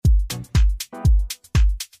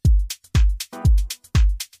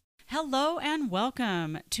Hello and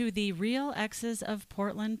welcome to the Real Exes of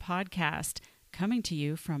Portland podcast, coming to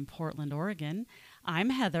you from Portland, Oregon. I'm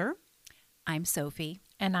Heather. I'm Sophie.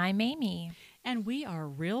 And I'm Amy. And we are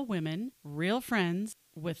real women, real friends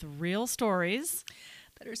with real stories.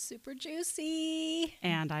 That are super juicy.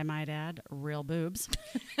 And I might add, real boobs.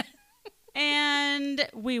 And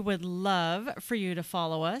we would love for you to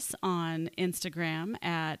follow us on Instagram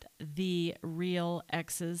at The Real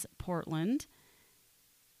Exes Portland.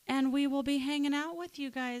 And we will be hanging out with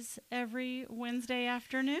you guys every Wednesday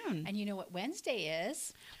afternoon. And you know what Wednesday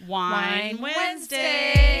is? Wine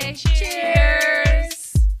Wednesday.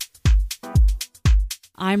 Cheers.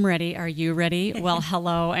 I'm ready. Are you ready? Well,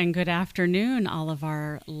 hello and good afternoon, all of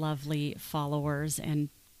our lovely followers and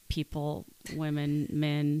people, women,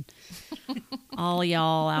 men, all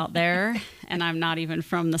y'all out there. And I'm not even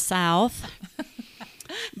from the South.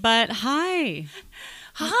 But hi.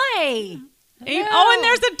 Hi. Oh, and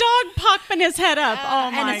there's a dog popping his head up.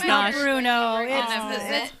 Oh, my it's gosh. not Bruno.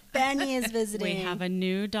 It's Benny is visiting. We have a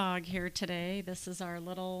new dog here today. This is our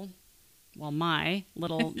my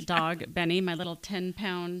little dog, Benny, my little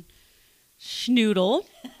 10-pound schnoodle.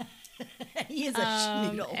 He is a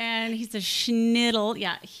schnoodle. And he's a schniddle.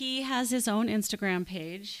 Yeah, he has his own Instagram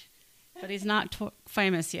page, but he's not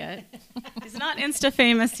famous yet. He's not Insta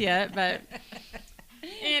famous yet, but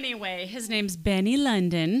anyway, his name's Benny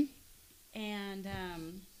London. And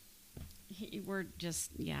he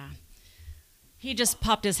just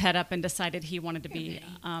popped his head up and decided he wanted to be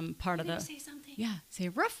part of the. Say something. Yeah, say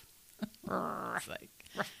ruff.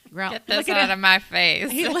 Get this out of my face.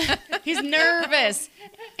 He's nervous.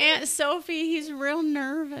 Aunt Sophie, he's real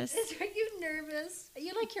nervous. Are you nervous? Are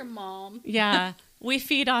you like your mom? Yeah, we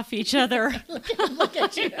feed off each other. Look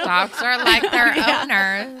at you. Dogs are like their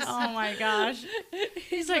owners. Oh my gosh.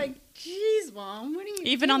 He's like, geez, Mom, what are you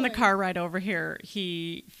Even doing? on the car ride over here,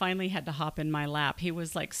 he finally had to hop in my lap. He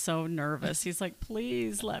was like so nervous. He's like,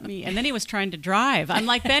 please let me. And then he was trying to drive. I'm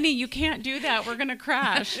like, Benny, you can't do that. We're going to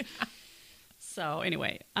crash. So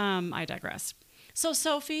anyway, I digress. So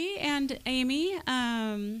Sophie and Amy,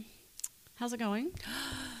 how's it going?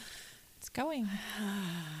 It's going.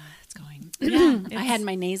 It's going. Yeah, I had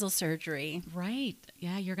my nasal surgery. Right.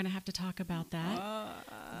 Yeah, you're going to have to talk about that.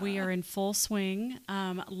 We are in full swing.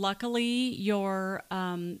 Luckily, your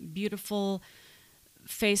beautiful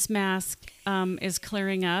face mask is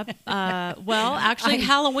clearing up. Actually,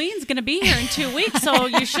 Halloween's going to be here in 2 weeks, so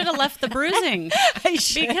you should have left the bruising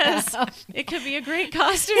because it could be a great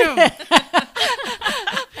costume.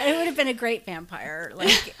 It would have been a great vampire.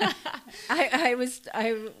 Like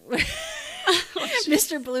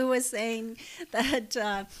Mr. Blue was saying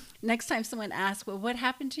that next time someone asks, well, what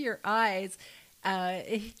happened to your eyes?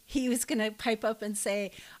 He was going to pipe up and say,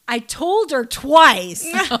 I told her twice.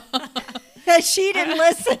 She didn't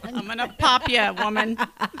listen. I'm going to pop you, woman.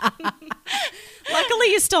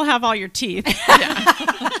 Luckily, you still have all your teeth.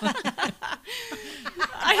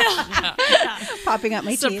 I know. Yeah. Popping up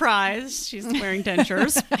my teeth. Surprise. She's wearing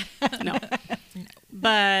dentures. No.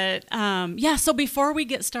 But, so before we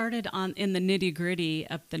get started in the nitty-gritty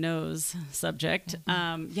up the nose subject,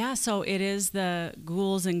 so it is the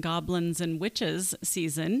ghouls and goblins and witches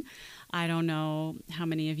season. I don't know how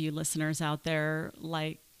many of you listeners out there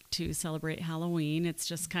like to celebrate Halloween. It's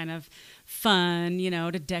just kind of fun,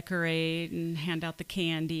 to decorate and hand out the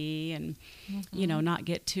candy and, not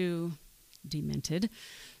get too demented.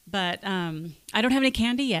 But I don't have any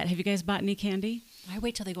candy yet. Have you guys bought any candy? I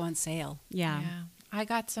wait till they go on sale. Yeah. I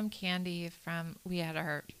got some candy we had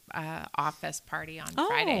our office party on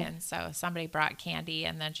Friday, and so somebody brought candy,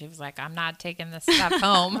 and then she was like, I'm not taking this stuff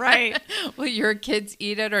home. Right. Will your kids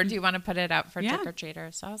eat it, or do you want to put it out for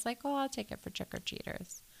trick-or-treaters? So I was like, well, I'll take it for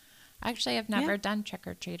trick-or-treaters. Actually, I've never done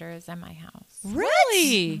trick-or-treaters in my house.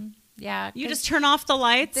 Really? Mm-hmm. Yeah. You just turn off the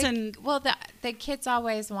lights the kids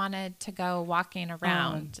always wanted to go walking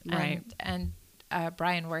around. Right. And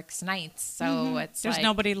Brian works nights, so there's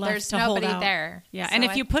nobody left there's to hold nobody out. There. Yeah, so and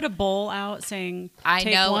if you put a bowl out saying, I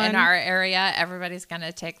take know one, in our area, everybody's going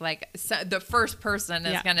to take the first person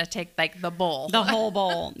is going to take the bowl. The whole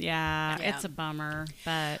bowl. Yeah, it's a bummer,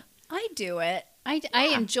 but I do it.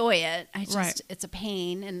 I enjoy it. It's a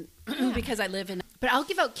pain and because I live in, but I'll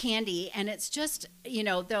give out candy and it's just,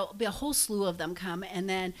 there'll be a whole slew of them come and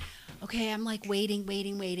then, okay, I'm like waiting.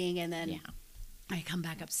 And then I come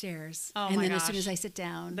back upstairs. Oh and my then gosh. as soon as I sit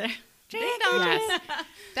down. Yes.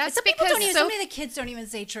 That's some because some of the kids don't even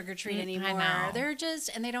say trick or treat anymore. I know. They're just,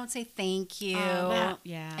 and they don't say thank you. yeah.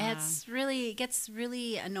 It gets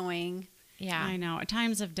really annoying. Yeah. I know.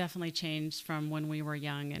 Times have definitely changed from when we were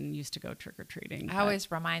young and used to go trick-or-treating. I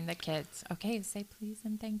always remind the kids, okay, say please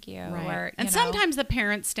and thank you. Right. Or, and sometimes the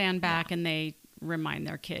parents stand back and they remind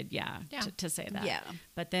their kid, to say that. Yeah.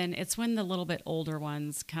 But then it's when the little bit older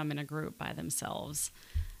ones come in a group by themselves.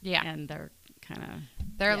 Yeah. And they're kind of...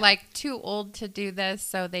 They're like too old to do this,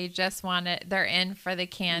 so they just want it. They're in for the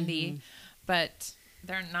candy, but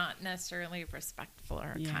they're not necessarily respectful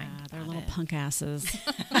or kind. Yeah, they're little it. punk asses.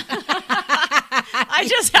 I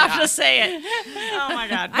just have to say it. Oh my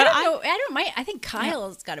God! I don't know. I think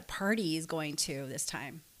Kyle's got a party he's going to this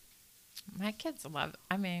time. My kids love.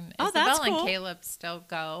 I mean, Oh, Isabel that's and cool. Caleb still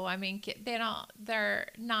go. I mean, they don't. They're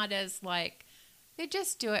not as like. They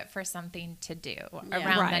just do it for something to do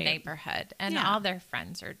around Right. the neighborhood, and Yeah. all their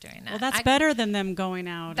friends are doing that. Well, that's better than them going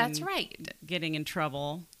out. That's and right. Getting in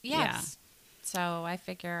trouble. Yes. So I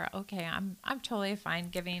figure, okay, I'm totally fine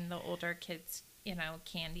giving the older kids,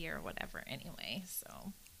 candy or whatever anyway.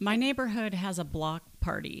 So My neighborhood has a block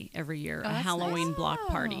party every year, a that's Halloween nice. block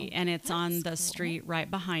party, and it's on the cool. street right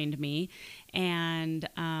behind me. And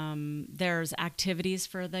there's activities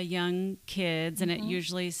for the young kids, and it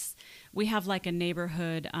usually we have like a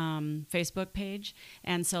neighborhood Facebook page,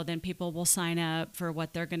 and so then people will sign up for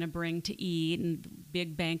what they're going to bring to eat, and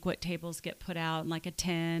big banquet tables get put out in like a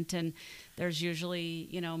tent, and there's usually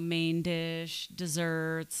main dish,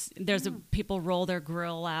 desserts. There's people roll their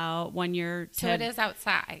grill out 1 year. so it is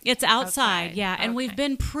outside. It's outside, yeah. And we've Okay.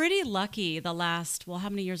 been pretty lucky the last, how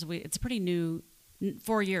many years have we? It's pretty new.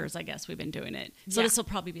 4 years, I guess, we've been doing it. So Yeah. this will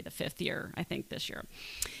probably be the 5th year, I think, this year.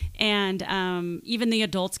 And even the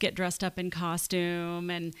adults get dressed up in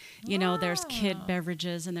costume, and there's kid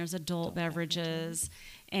beverages and there's adult beverages,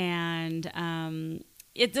 and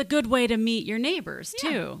it's a good way to meet your neighbors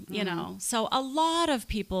too. So a lot of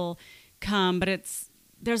people come, but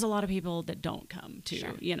there's a lot of people that don't come too.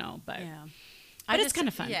 Sure. But Yeah. but it's kind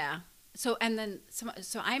of fun. Yeah. So and then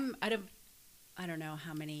I'm out of I don't know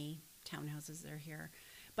how many townhouses are here,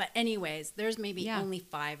 but anyways, there's maybe only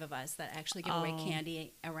 5 of us that actually give away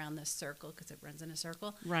candy around this circle because it runs in a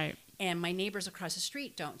circle. Right. And my neighbors across the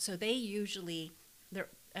street don't. So they usually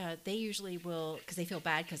will, because they feel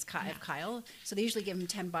bad because of Kyle. So they usually give him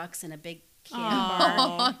 $10 in a big candy bar.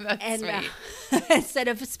 Oh, that's And sweet. instead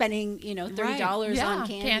of spending $30 Yeah, on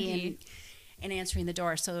candy. And answering the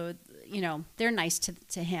door. So, they're nice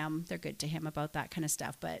to him. They're good to him about that kind of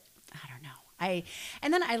stuff. But I don't know.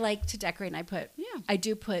 And then I like to decorate, and I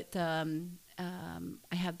do put I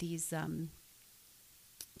have these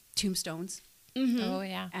tombstones. Oh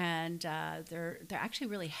yeah. And they're actually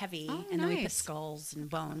really heavy. Oh, and then we put nice. skulls and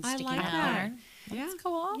bones I sticking like out. that. Yeah. Yeah.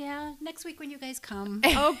 Cool. Yeah, next week when you guys come.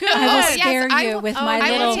 Oh, good. I will yes, scare you with my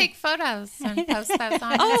I little. will take photos and post those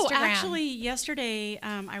on Oh, Instagram. actually, yesterday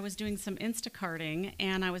I was doing some Instacarting,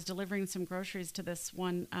 and I was delivering some groceries to this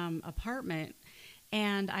one apartment,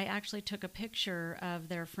 and I actually took a picture of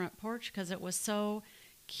their front porch because it was so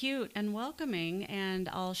cute and welcoming, and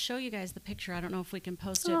I'll show you guys the picture. I don't know if we can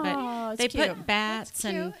post it, but they put bats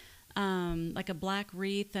and like a black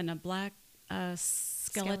wreath and a black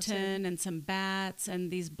skeleton and some bats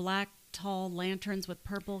and these black tall lanterns with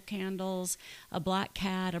purple candles, a black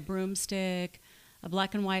cat, a broomstick, a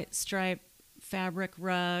black and white striped fabric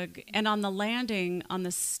rug, and on the landing on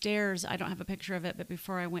the stairs, I don't have a picture of it, but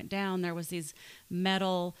before I went down there was these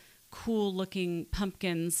metal cool looking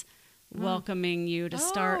pumpkins welcoming you to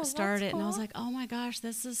start it. And I was like, oh my gosh,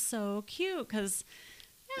 this is so cute, because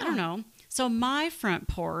I don't know. So my front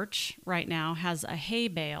porch right now has a hay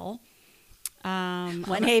bale.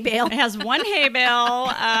 One hay bale. It has one hay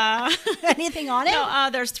bale. Anything on it? No,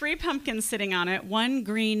 there's 3 pumpkins sitting on it. One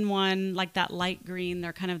green one, like that light green.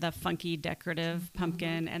 They're kind of the funky decorative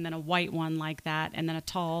pumpkin, and then a white one like that, and then a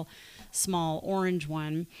tall, small orange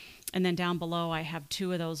one. And then down below, I have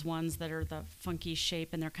 2 of those ones that are the funky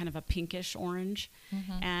shape, and they're kind of a pinkish orange.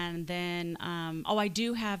 And then,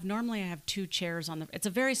 normally I have 2 chairs on it's a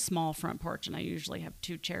very small front porch, and I usually have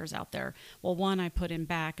 2 chairs out there. Well, one I put in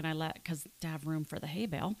back, and to have room for the hay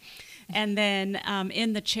bale. And then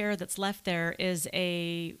in the chair that's left there is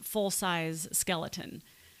a full-size skeleton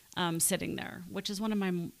sitting there, which is one of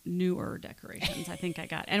my newer decorations I think I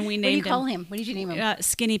got. And we What do you named call him? What did you name him?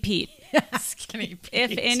 Skinny Pete. Skinny Pete.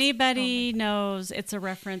 If anybody knows, it's a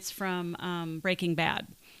reference from Breaking Bad.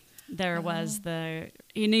 There was and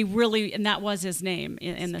that was his name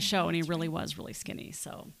in the show, and he really was really skinny.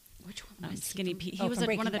 So, Which one was Skinny Pete. He from was one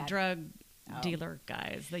Breaking of the Bad. drug dealer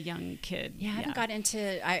guys, the young kid. Yeah, I haven't got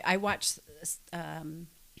into. I watched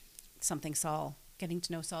something Saul. Getting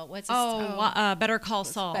to know Saul. What's his Better Call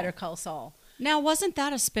Saul. Better Call Saul. Now, wasn't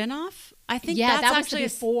that a spinoff? I think Yeah, that's that was actually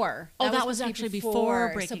before. that was actually before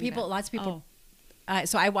So Breaking Bad. lots of people.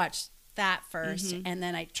 So I watched that first, and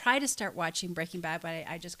then I tried to start watching Breaking Bad, but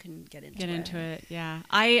I just couldn't get into it. Yeah,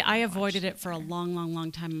 I avoided it for a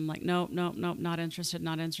long time. I'm like, nope, not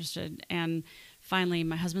interested. And finally,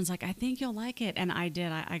 my husband's like, I think you'll like it, and I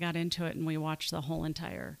did. I got into it, and we watched the whole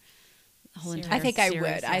entire I think series. I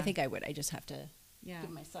would. Yeah. I think I would. I just have to give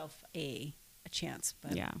myself a chance.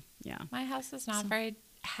 But Yeah. My house is not very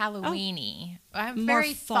Halloween-y. I'm More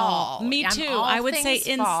very fall. Me I'm too. all I would say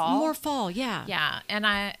things fall. more fall. Yeah. Yeah, and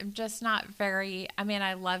I'm just not very. I mean,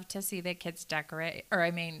 I love to see the kids decorate, or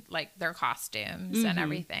I mean, like their costumes and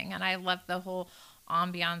everything, and I love the whole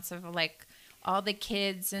ambiance of like all the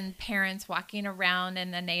kids and parents walking around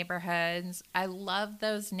in the neighborhoods. I love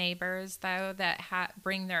those neighbors though that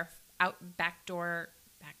bring their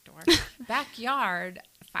backyard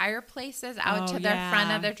fireplaces out to the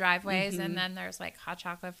front of their driveways, and then there's like hot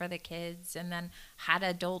chocolate for the kids, and then hot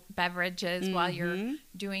adult beverages while you're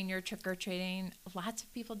doing your trick-or-treating. Lots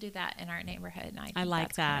of people do that in our neighborhood, and I think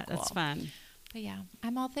like that. Cool. That's fun. But yeah,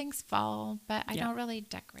 I'm all things fall, but I don't really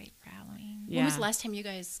decorate for Halloween. Yeah. when was the last time you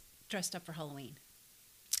guys dressed up for Halloween?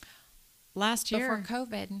 Last year. Before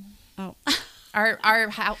COVID. Oh.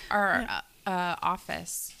 Our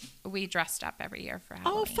office, we dressed up every year for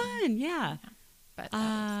Halloween. Oh, fun. Yeah. But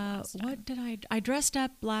that was the last what time. did I dressed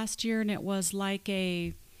up last year, and it was like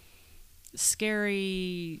a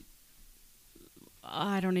scary,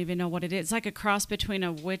 I don't even know what it is. It's like a cross between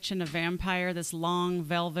a witch and a vampire, this long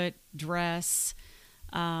velvet dress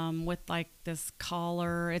with like this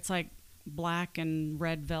collar. It's like black and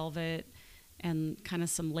red velvet and kind of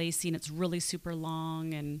some lacy, and it's really super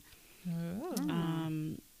long and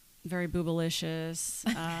very boobalicious.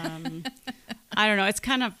 I don't know.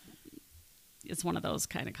 It's one of those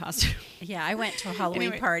kind of costumes. Yeah, I went to a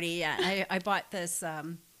Halloween party. Yeah, I bought this.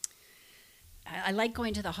 I like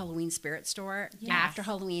going to the Halloween spirit store after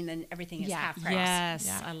Halloween, and everything is half price. Yes,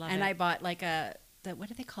 yeah. I love it. And I bought like what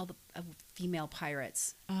do they call the female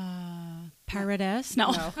pirates? Piratess?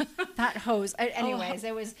 No. Not hose. Anyways,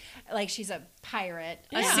 it was like she's a pirate.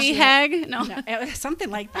 A sea hag? No. It was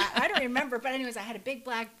something like that. I don't remember. But anyways, I had a big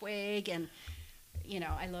black wig, and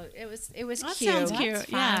I love it. Was That cute. sounds cute.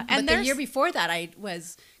 Yeah. And the year before that,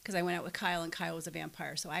 because I went out with Kyle, and Kyle was a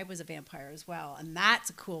vampire, so I was a vampire as well, and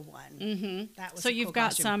that's a cool one. Mm-hmm. That was so a you've cool got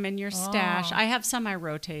costume. some in your stash. I have some I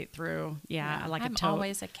rotate through. Yeah, I like I'm a tote.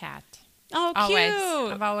 always a cat. Oh,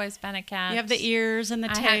 cute! I've always been a cat. You have the ears and the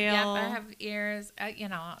tail. I have ears.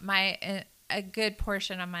 A good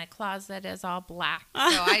portion of my closet is all black, so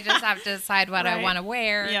I just have to decide what I want to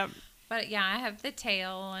wear. Yep. But yeah, I have the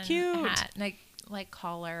tail and Cute. hat, like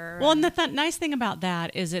collar. Well, and the nice thing about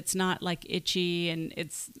that is it's not like itchy, and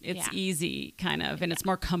it's easy kind of, and it's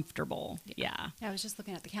more comfortable. Yeah. I was just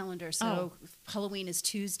looking at the calendar. So Halloween is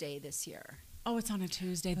Tuesday this year. Oh, it's on a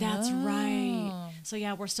Tuesday. That's right. So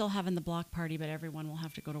yeah, we're still having the block party, but everyone will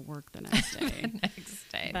have to go to work the next day.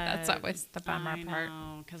 Next day. That's always the bummer part.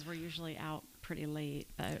 Because we're usually out pretty late.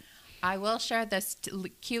 But I will share this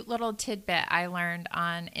cute little tidbit I learned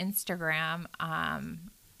on Instagram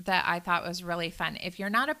that I thought was really fun. If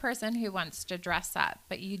you're not a person who wants to dress up,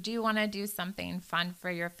 but you do want to do something fun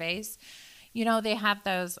for your face, they have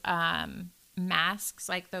those masks,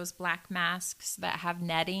 like those black masks that have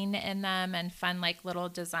netting in them and fun like little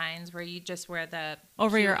designs where you just wear the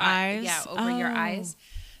over your eyes. Yeah, over your eyes.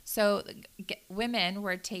 So women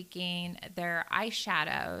were taking their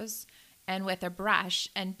eyeshadows and with a brush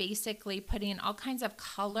and basically putting all kinds of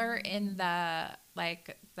color in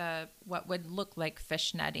what would look like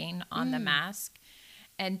fish netting on the mask,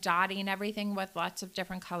 and dotting everything with lots of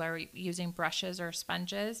different color using brushes or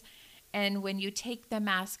sponges. And when you take the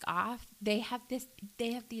mask off, they have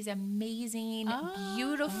these amazing,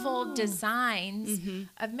 beautiful designs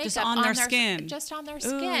of makeup just on their skin. Just on their Ooh,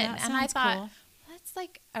 skin. And I thought, cool. that's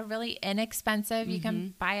like a really inexpensive. You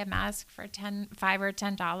can buy a mask for $5 or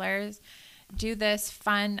 $10. Do this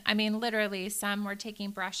fun. I mean, literally, some were taking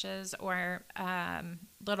brushes or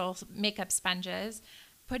little makeup sponges,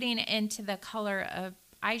 putting it into the color of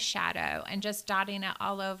eyeshadow and just dotting it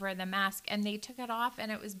all over the mask, and they took it off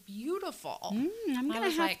and it was beautiful. I'm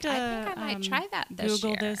gonna have to. I think I might try that this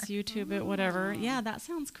Google year. this, YouTube it, whatever. Yeah, that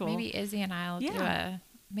sounds cool. Maybe Izzy and I will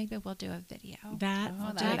maybe we'll do a video.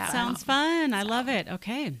 That sounds fun. I love it.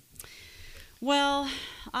 Okay. Well,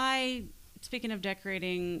 speaking of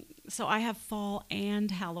decorating, so I have fall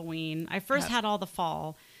and Halloween. I first had all the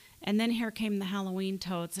fall, and then here came the Halloween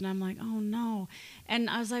totes, and I'm like, oh no. And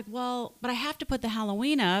I was like, well, but I have to put the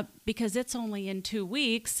Halloween up because it's only in 2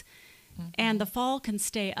 weeks, and the fall can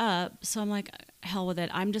stay up. So I'm like, hell with it.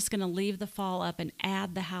 I'm just going to leave the fall up and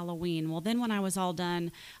add the Halloween. Well, then when I was all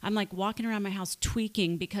done, I'm like walking around my house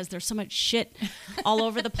tweaking because there's so much shit all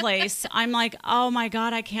over the place. I'm like, oh my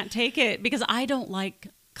God, I can't take it, because I don't like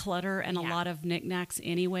clutter and a lot of knickknacks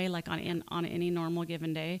anyway, like on any normal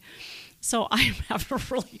given day. So I have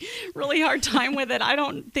a really hard time with it. I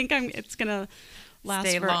don't think it's going to last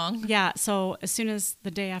Stay long. Yeah. So as soon as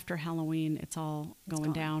the day after Halloween, it's all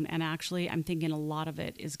going down. And actually, I'm thinking a lot of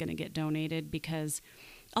it is going to get donated, because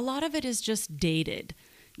a lot of it is just dated.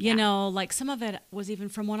 You know, like some of it was even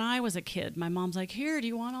from when I was a kid. My mom's like, here, do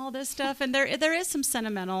you want all this stuff? And there is some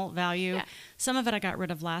sentimental value. Yeah. Some of it I got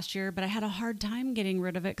rid of last year, but I had a hard time getting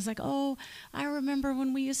rid of it, because like, oh, I remember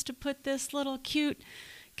when we used to put this little cute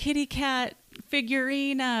kitty cat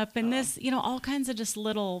figurine up, and this, you know, all kinds of just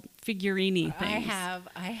little figurine-y things.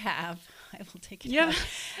 I will take it out.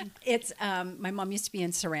 It's my mom used to be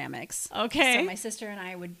in ceramics. Okay. So my sister and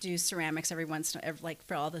I would do ceramics every once in a while, like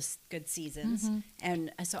for all the good seasons.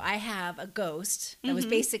 And so I have a ghost that was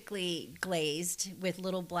basically glazed with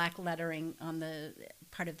little black lettering on the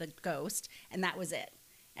part of the ghost, and that was it.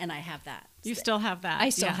 And I have that. You still have that? I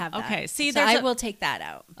still have that. Okay. See, so I will take that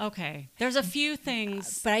out. Okay. There's a few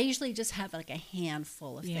things. But I usually just have like a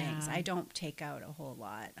handful of things. I don't take out a whole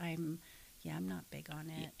lot. I'm not big on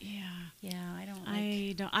it. Yeah, I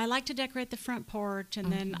don't. I like to decorate the front porch,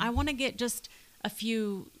 and then I want to get just a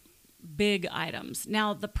few big items.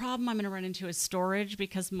 Now, the problem I'm going to run into is storage,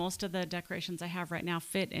 because most of the decorations I have right now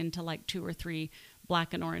fit into like 2 or 3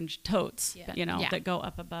 black and orange totes, that go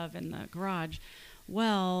up above in the garage.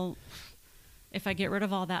 Well, if I get rid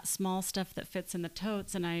of all that small stuff that fits in the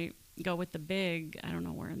totes and I go with the big, I don't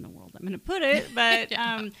know where in the world I'm going to put it, but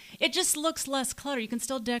it just looks less cluttered. You can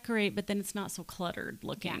still decorate, but then it's not so cluttered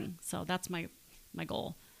looking. Yeah. So that's my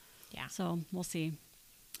goal. Yeah. So we'll see.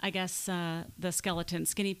 I guess the skeleton,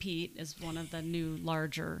 Skinny Pete, is one of the new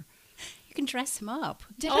larger. You can dress him up.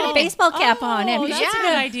 Put a baseball cap on him. That's a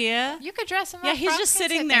good idea. You could dress him up. Yeah, he's just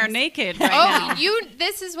sitting there naked right now.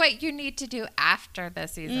 This is what you need to do after the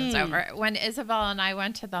season's over. When Isabel and I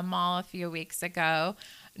went to the mall a few weeks ago,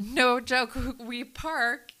 no joke, we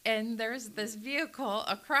park and there's this vehicle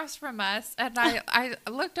across from us, and I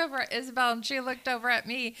looked over at Isabel and she looked over at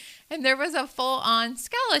me, and there was a full-on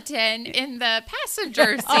skeleton in the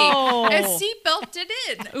passenger seat. And seatbelted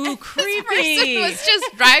in. Ooh, creepy. This person was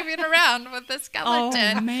just driving around with the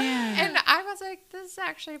skeleton. Oh, man. And I was like, this is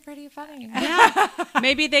actually pretty funny. Yeah.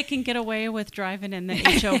 Maybe they can get away with driving in the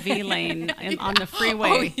HOV lane on the freeway.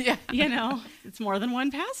 Oh, yeah. You know, it's more than one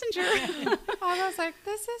passenger. I was like,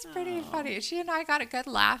 this is pretty funny. She and I got a good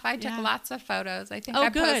laugh. I took lots of photos. I think I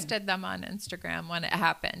posted them on Instagram when it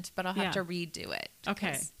happened, but I'll have to redo it.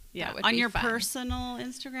 Okay. Yeah. On your personal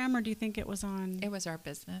Instagram, or do you think it was on? It was our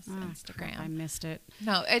business Instagram. Crap, I missed it.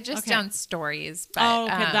 No, it just on stories. But,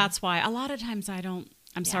 okay. That's why. A lot of times I don't.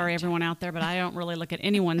 I'm sorry, everyone out there, but I don't really look at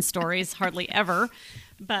anyone's stories hardly ever.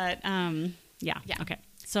 But yeah. Okay.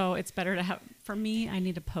 So it's better to have. For me, I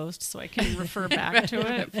need a post so I can refer back to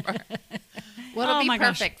it. Well, it'll be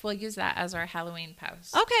perfect. Gosh. We'll use that as our Halloween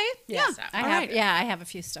post. Okay. Yeah. So, I have a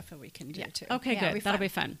few stuff that we can do too. Okay, good. That'll be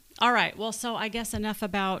fun. All right. Well, so I guess enough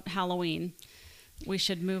about Halloween. We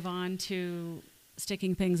should move on to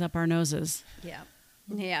sticking things up our noses. Yeah.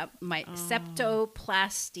 Yeah. My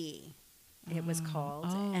septoplasty, it was called.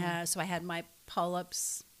 So I had my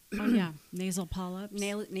polyps. Oh, yeah. Nasal polyps.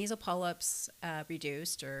 Nasal polyps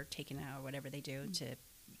reduced or taken out, or whatever they do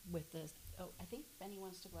with the. Oh, I think Benny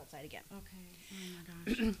wants to go outside again. Okay.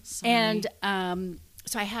 Oh, my gosh. And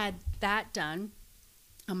so I had that done.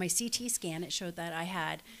 On my CT scan, it showed that I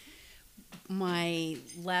had my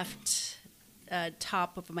left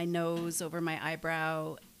top of my nose over my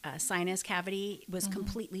eyebrow sinus cavity was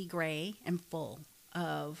completely gray and full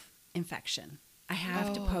of infection. I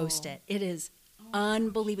have to post it. It is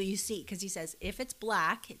unbelievable. You see, because he says if it's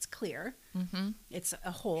black, it's clear. It's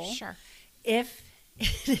a hole. Sure. If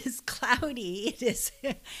it is cloudy, it's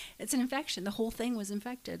an infection. The whole thing was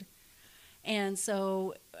infected. And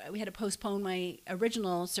so we had to postpone my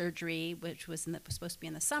original surgery, which was supposed to be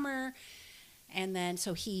in the summer. And then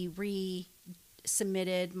so he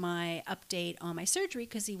resubmitted my update on my surgery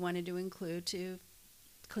because he wanted to include to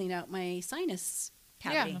clean out my sinus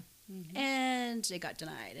cavity. Yeah. And it got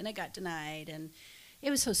denied, and it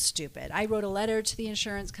was so stupid. I wrote a letter to the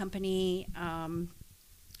insurance company.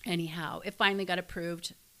 Anyhow, it finally got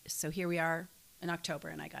approved. So here we are in October,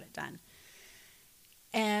 and I got it done.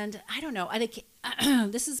 And I don't know.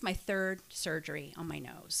 This is my third surgery on my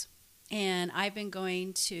nose. And I've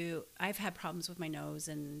had problems with my nose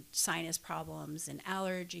and sinus problems and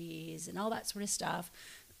allergies and all that sort of stuff.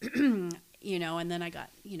 and then I got,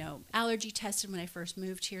 allergy tested when I first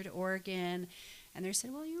moved here to Oregon. And they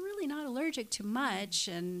said, well, you're really not allergic to much.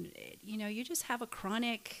 And, you just have a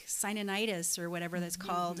chronic sinusitis or whatever that's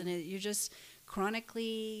called. And you're just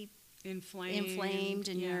chronically inflamed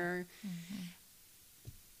and you're...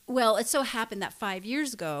 Well, it so happened that 5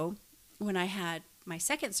 years ago when I had my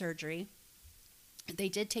second surgery, they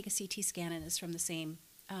did take a CT scan, and it's from the same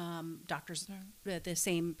doctors, the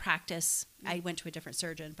same practice. I went to a different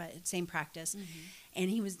surgeon, but same practice. And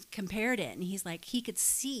he compared it, and he's like, he could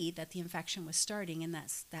see that the infection was starting in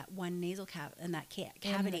that one nasal cavity, in that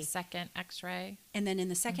cavity. In the second X-ray, and then in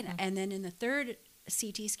the second, and then in the third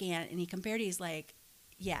CT scan, and he compared. He's like,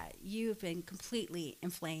 yeah, you've been completely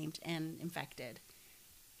inflamed and infected,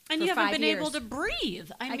 and you haven't been able to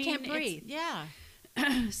breathe. I mean, can't breathe. Yeah.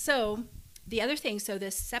 So the other thing, so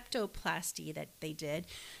this septoplasty that they did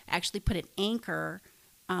actually put an anchor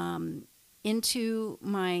into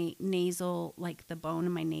my nasal, like the bone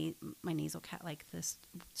in my nasal like this.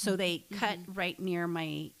 So they cut right near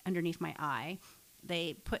underneath my eye.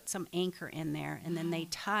 They put some anchor in there, and then they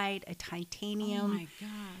tied a titanium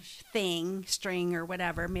string or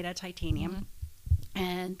whatever, made out of titanium.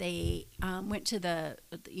 And they went to the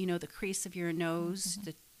crease of your nose,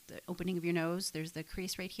 the opening of your nose. There's the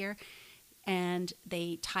crease right here. And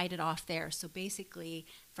they tied it off there. So basically,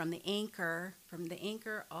 from the anchor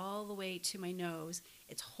all the way to my nose,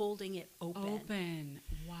 it's holding it open.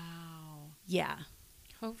 Wow. Yeah.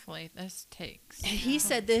 Hopefully this takes. He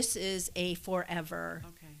said this is a forever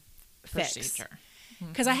fix. Procedure.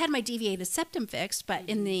 Because I had my deviated septum fixed, but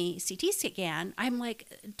in the CT scan, I'm like,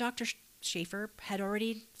 Dr. Schaefer had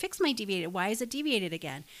already fixed my deviated. Why is it deviated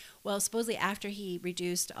again? Well, supposedly after he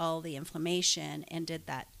reduced all the inflammation and did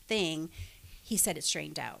that thing, he said it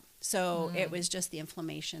straightened out. So it was just the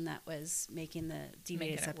inflammation that was making the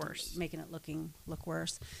deviated septum worse, making it look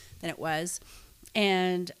worse than it was.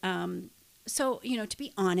 And so, to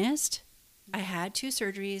be honest, I had 2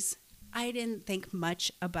 surgeries. I didn't think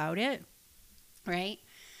much about it, right?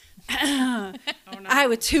 Oh, no. I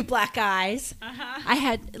with 2 black eyes. I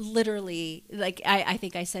had literally, I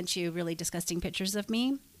think I sent you really disgusting pictures of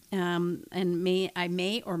me. And I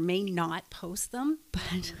may or may not post them,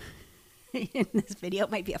 but in this video,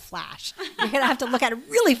 it might be a flash. You're going to have to look at it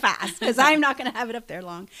really fast because I'm not going to have it up there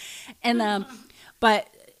long. And,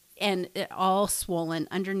 and it all swollen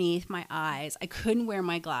underneath my eyes. I couldn't wear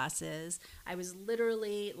my glasses. I was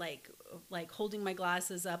literally like holding my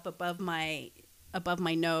glasses up above my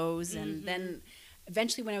nose. And then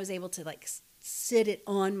eventually when I was able to sit it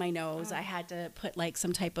on my nose, I had to put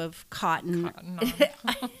some type of cotton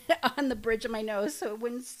on the bridge of my nose so it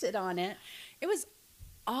wouldn't sit on it. It was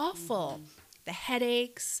awful. The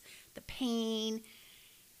headaches, the pain.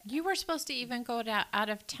 You were supposed to even go out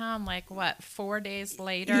of town 4 days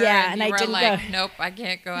later? Yeah, and I didn't go. Nope, I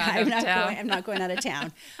can't go out of town. I'm not going out of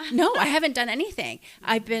town. No, I haven't done anything.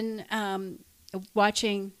 I've been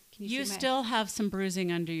watching. You still have some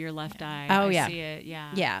bruising under your left eye. Oh, I yeah. see it.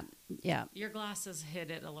 Yeah. Yeah. Yeah. Your glasses hid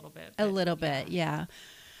it a little bit. A little bit, yeah.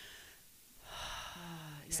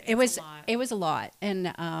 It was a lot. And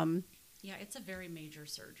yeah, it's a very major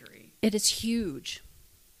surgery. it is huge.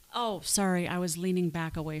 Oh, sorry. I was leaning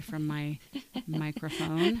back away from my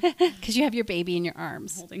microphone. Because you have your baby in your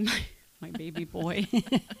arms. Holding my baby boy.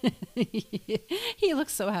 He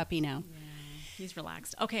looks so happy now. Yeah, he's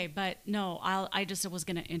relaxed. Okay, but no, I just was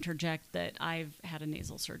going to interject that I've had a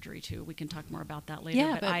nasal surgery too. We can talk more about that later.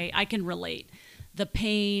 Yeah, but I can relate. The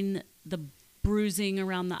pain, the bruising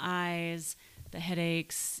around the eyes, the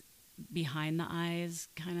headaches behind the eyes,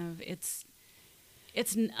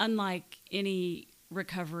 it's unlike any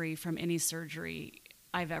recovery from any surgery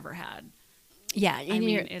I've ever had. Yeah,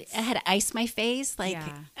 and I had to ice my face,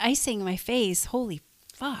 icing my face. Holy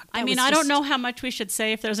fuck! I don't know how much we should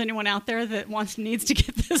say if there's anyone out there that needs to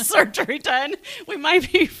get this surgery done. We might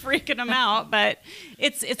be freaking them out, but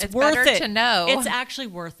it's worth better it to know. It's actually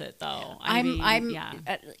worth it, though. At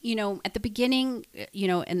the beginning,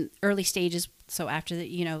 in early stages. So after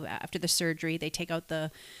the surgery, they take out the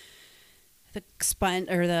sponge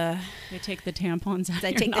or they take the tampons out.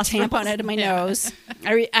 They take the tampon out of my nose.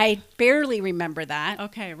 I barely remember that.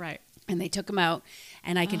 Okay, right. And they took them out,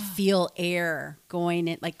 and I could feel air going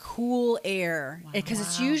in, cool air, because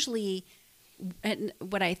it's usually. And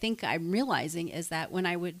what I think I'm realizing is that when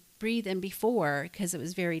I would breathe in before, because it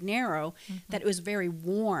was very narrow, that it was very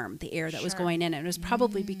warm, the air that was going in, and it was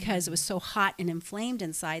probably because it was so hot and inflamed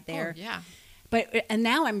inside there. Oh, yeah. And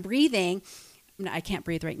now I'm breathing. I can't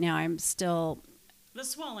breathe right now. I'm still. The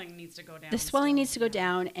swelling needs to go down. The swelling needs to go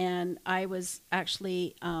down, and I was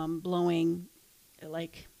actually blowing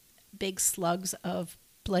big slugs of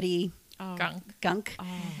bloody gunk.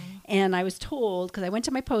 And I was told, because I went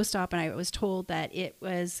to my post-op and I was told that it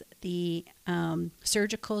was the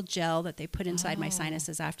surgical gel that they put inside my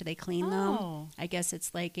sinuses after they clean them. I guess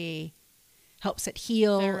it's like helps it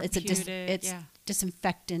heal. It's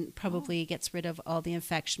disinfectant, probably gets rid of all the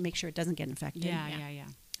infection, make sure it doesn't get infected. Yeah.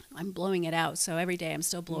 I'm blowing it out, so every day I'm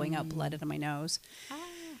still blowing out blood out of my nose.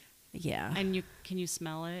 Yeah. And can you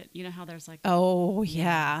smell it? You know how there's like... Oh,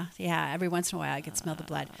 yeah. Yeah, every once in a while I can smell the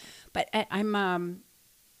blood. But I'm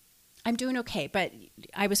doing okay. But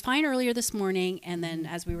I was fine earlier this morning, and then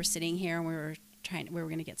as we were sitting here and we were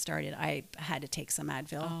going to get started, I had to take some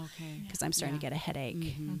Advil because I'm starting to get a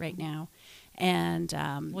headache right now. And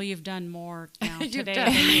well, you've done more now today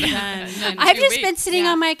than you've done. I've just been sitting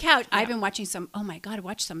on my couch. I've been watching I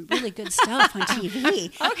watched some really good stuff on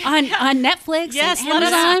TV, on Netflix and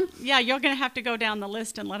Amazon. You're going to have to go down the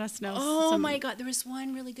list and let us know. Oh my God, there was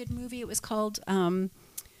one really good movie. It was called,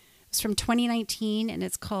 it's from 2019, and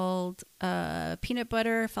it's called Peanut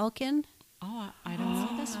Butter Falcon. Oh, I don't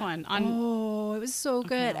know this one. It was so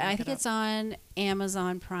good. I think it's on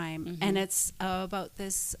Amazon Prime, and it's about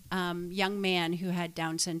this young man who had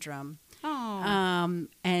Down syndrome. But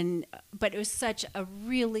it was such a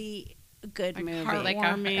really good movie.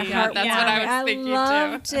 Heartwarming. That's what I was thinking too. I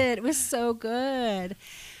loved it. It was so good.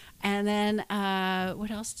 And then what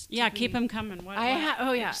else? Keep them coming.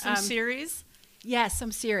 Some series. Yeah,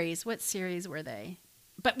 some series. What series were they?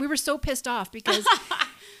 But we were so pissed off because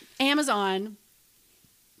Amazon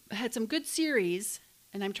had some good series,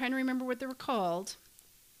 and I'm trying to remember what they were called.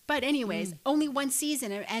 But anyways, only one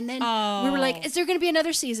season. And then we were like, is there going to be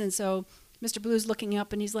another season? So Mr. Blue's looking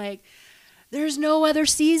up, and he's like, there's no other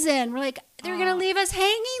season. We're like, they're going to leave us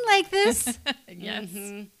hanging like this? Yes.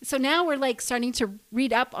 So now we're like starting to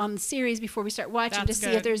read up on the series before we start watching to see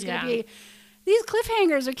if there's going to be... These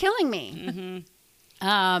cliffhangers are killing me.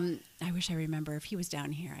 I wish I remember. If he was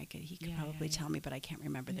down here, he could probably tell me, but I can't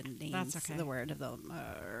remember the names of the word of the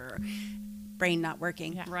brain not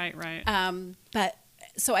working. Yeah. Right. But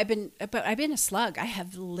I've been a slug. I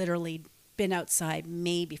have literally been outside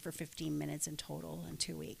maybe for 15 minutes in total in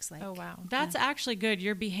 2 weeks. Oh wow, that's actually good.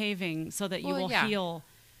 You're behaving so that you will heal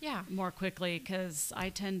more quickly, because I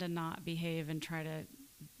tend to not behave and try to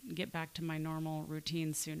get back to my normal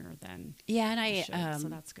routine sooner than and I so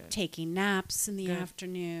that's good. Taking naps in the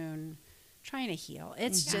afternoon, trying to heal.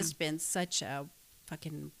 It's just been such a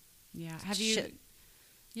fucking Have shit.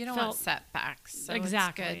 You don't want setbacks, so it's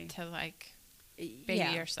good to like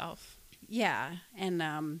baby yourself. And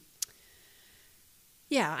I'm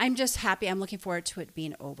just happy. I'm looking forward to it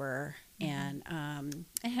being over. And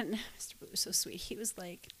Mr. Blue was so sweet. He was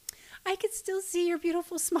like, I could still see your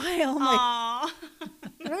beautiful smile. I'm like,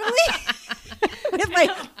 really? With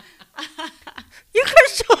my, you could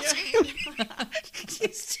still see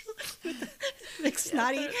like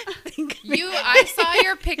snotty thing. I saw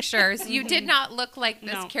your pictures. You did not look like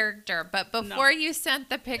this character, but before you sent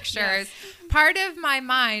the pictures, part of my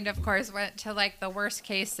mind, of course, went to like the worst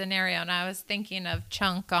case scenario, and I was thinking of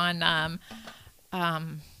Chunk on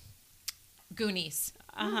Goonies.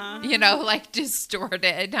 Like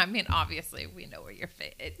distorted. I mean, obviously, we know where your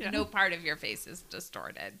face. No part of your face is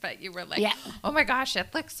distorted, but you were like, "Oh my gosh,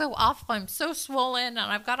 it looks so awful. I'm so swollen,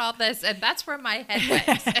 and I've got all this," and that's where my head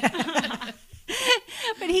went.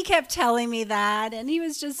 But he kept telling me that, and he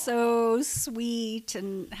was just so sweet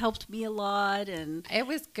and helped me a lot. And it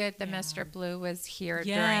was good that Mr. Blue was here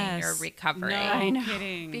during your recovery. No, I'm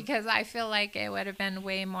kidding. Because I feel like it would have been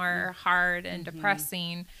way more hard and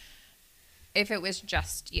depressing if it was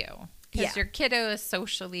just you, because your kiddo is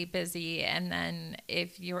socially busy, and then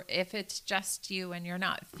if it's just you and you're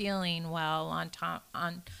not feeling well, on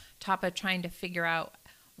top of trying to figure out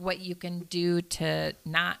what you can do to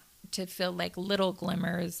feel like little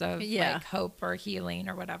glimmers of like hope or healing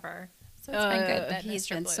or whatever. So it's been good that he's Mr.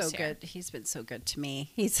 been Blue's so here. good. He's been so good to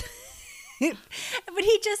me. But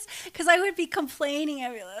he just, because I would be complaining,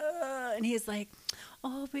 I'd be like, ugh, and he's like,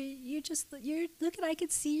 oh, but you're look at, I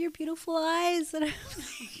could see your beautiful eyes. And I'm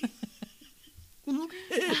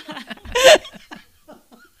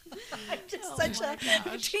just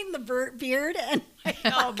between the beard and my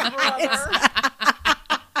brother.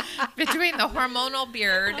 Between the hormonal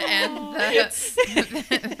beard and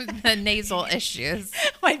the nasal issues.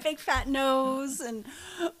 My big fat nose and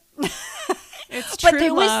it's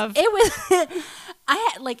true love. It was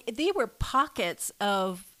I had they were pockets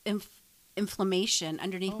of inflammation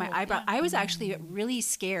underneath my eyebrow. I was actually really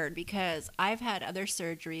scared because I've had other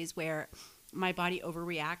surgeries where my body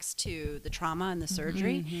overreacts to the trauma and the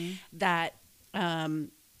surgery. That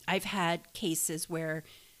I've had cases where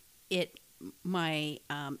it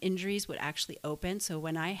injuries would actually open. So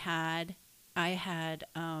when I had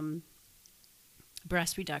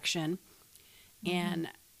breast reduction and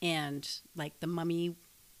like the mummy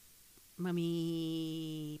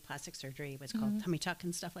plastic surgery, what's called tummy tuck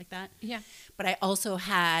and stuff like that. Yeah. But I also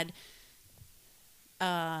had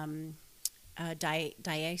diastasis,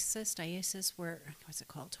 where what's it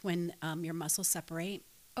called? When your muscles separate.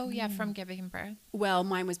 Oh yeah, from giving birth. Well,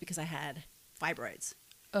 mine was because I had fibroids.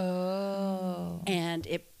 Oh. And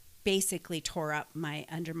it basically tore up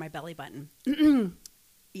under my belly button.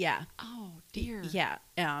 Yeah. Oh dear. Yeah.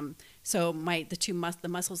 So the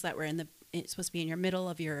muscles that were it's supposed to be in your middle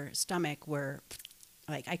of your stomach were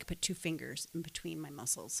like, I could put 2 fingers in between my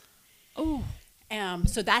muscles. Oh.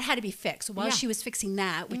 So that had to be fixed. So while Yeah. she was fixing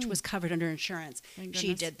that, which was covered under insurance, Thank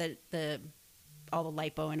she goodness. did all the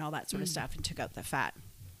lipo and all that sort of stuff and took out the fat,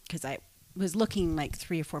 because I was looking like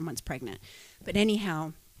 3 or 4 months pregnant. But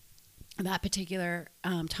anyhow, that particular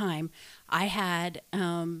time, I had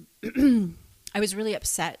I was really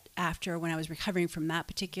upset after, when I was recovering from that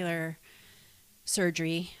particular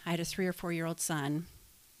surgery. I had a 3 or 4-year-old son.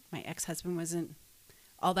 My ex-husband wasn't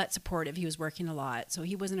all that supportive. He was working a lot, so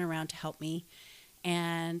he wasn't around to help me.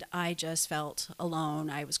 And I just felt alone.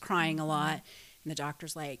 I was crying a lot. And the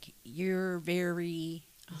doctor's like, you're very,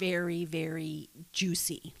 very, very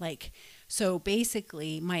juicy. Like, so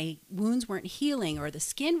basically my wounds weren't healing, or the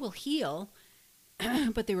skin will heal,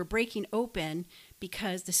 but they were breaking open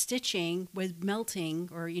because the stitching was melting,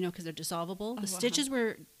 or, because they're dissolvable. The stitches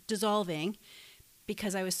were dissolving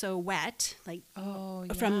because I was so wet, like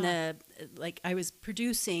from I was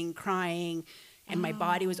producing, crying, and my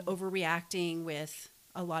body was overreacting with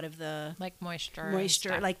a lot of the Like moisture,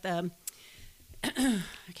 like the, I can't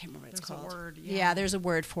remember what it's There's a called. word, Yeah, there's a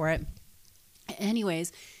word for it.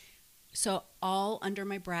 Anyways, so all under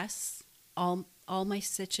my breasts, all my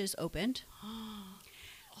stitches opened.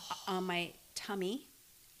 On my tummy,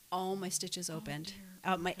 all my stitches opened.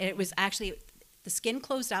 It was actually, the skin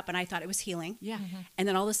closed up, and I thought it was healing. Yeah. And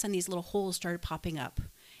then all of a sudden, these little holes started popping up,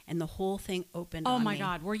 and the whole thing opened. Oh on my me.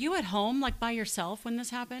 God. Were you at home, like by yourself, when this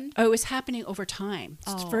happened? Oh, it was happening over time.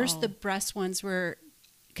 Oh, First, the breast ones were,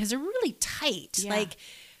 because they're really tight, Yeah.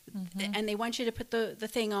 and they want you to put the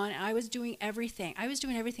thing on. I was doing everything. I was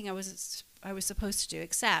supposed to do,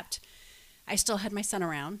 except I still had my son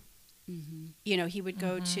around. Mm-hmm. He would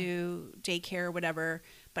go to daycare or whatever,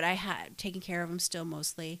 but I had taken care of him still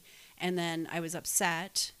mostly. And then I was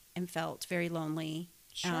upset and felt very lonely.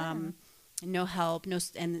 Sure. No help,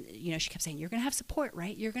 and she kept saying, "You're going to have support,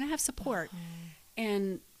 right? You're going to have support."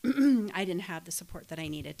 And I didn't have the support that I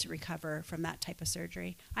needed to recover from that type of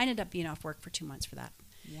surgery. I ended up being off work for 2 months for that.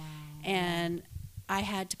 Wow. And I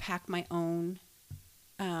had to pack my own.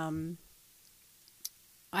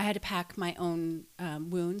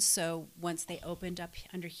 Wounds. So once they opened up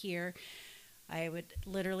under here, I would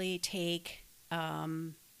literally take a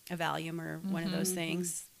Valium or one of those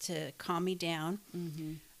things to calm me down.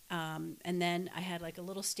 Mm-hmm. And then I had like a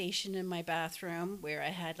little station in my bathroom where I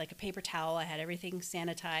had like a paper towel. I had everything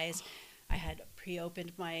sanitized. I had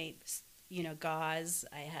pre-opened my, gauze.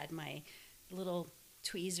 I had my little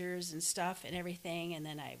tweezers and stuff and everything. And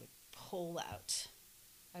then I would pull out.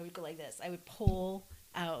 I would go like this. I would pull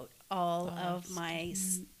out all of my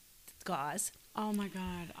gauze. Oh my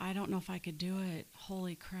God. I don't know if I could do it.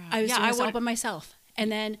 Holy crap. I was doing this all by myself. And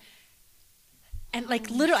then,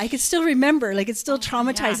 literally, I could still remember, like, it still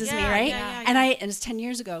traumatizes me, right? Yeah. And it's 10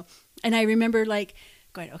 years ago. And I remember, like,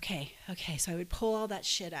 going, okay. So I would pull all that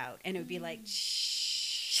shit out, and it would be like,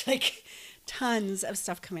 like tons of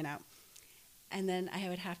stuff coming out. And then I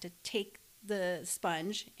would have to take the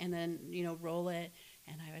sponge and then, roll it,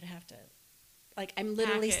 and I would have to, like, I'm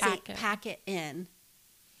literally pack it in.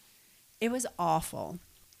 It was awful.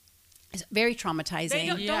 It's very traumatizing.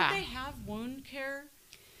 Don't they have wound care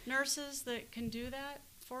nurses that can do that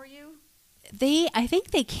for you? I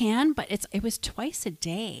think they can, but it was twice a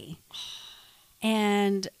day.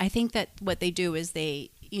 And I think that what they do is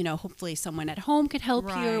they, hopefully someone at home could help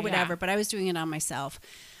you or whatever, but I was doing it on myself.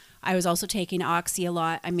 I was also taking Oxy a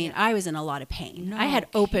lot. I mean, I was in a lot of pain. No I had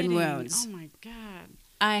open kidding. wounds. Oh my God.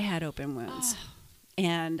 I had open wounds.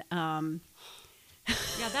 And yeah,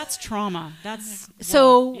 that's trauma. That's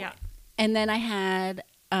so. yeah. And then I had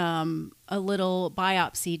a little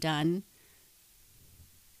biopsy done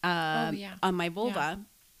on my vulva,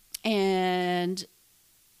 and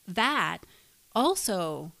that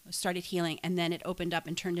also started healing. And then it opened up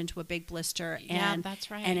and turned into a big blister. Yeah, And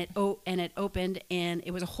that's right. And it opened, and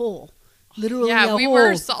it was a hole. literally Yeah, a we hole.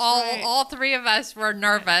 were all three of us were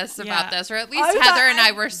nervous about this, or at least Heather and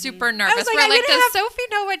I were super nervous. like, We're I'm like, gonna does Sophie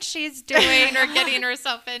know what she's doing or getting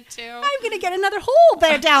herself into? I'm going to get another hole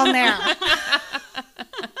there down there.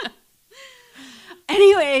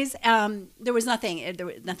 Anyways, there was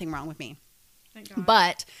nothing wrong with me. Thank God.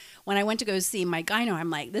 But when I went to go see my gyno, I'm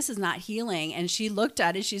like, this is not healing. And she looked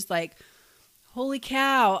at it. She's like, holy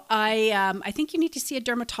cow, I think you need to see a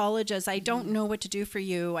dermatologist. I don't know what to do for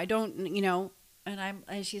you. I don't,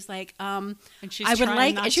 and she's like, and she's I would trying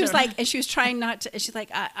like, not and she was to- like, and she was trying not to, she's like,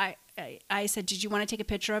 I said, did you want to take a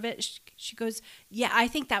picture of it? She goes, yeah, I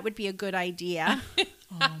think that would be a good idea.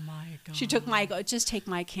 Oh my God. She took just take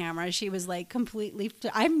my camera. She was like completely,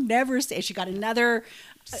 I've never seen, she got another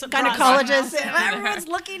gynecologist and everyone's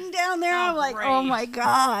looking down there. I'm like, oh my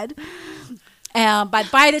God.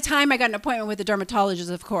 But by the time I got an appointment with the dermatologist,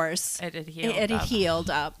 of course, It had healed it had up. healed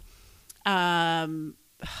up.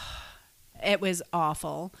 It was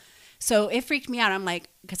awful. So it freaked me out. I'm like,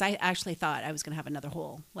 because I actually thought I was going to have another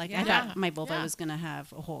hole. Like I thought my vulva was going to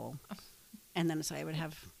have a hole. And then so I would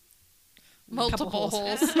have Multiple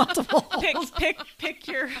holes. multiple holes. Pick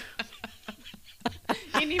your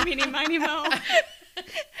eeny, meeny, miny, mo.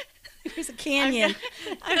 There's a canyon.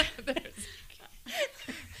 I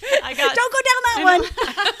got. Don't go down that one.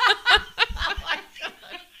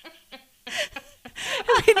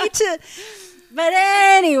 We need to. But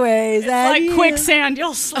anyways, Like quicksand,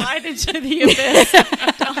 you'll slide into the abyss.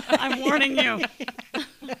 I'm warning you.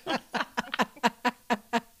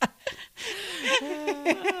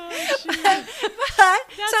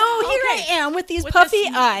 So here I am with these puffy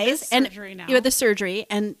eyes this and surgery now. with the surgery,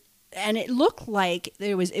 and it looked like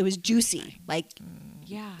it was juicy, like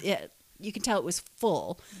Yeah. you can tell it was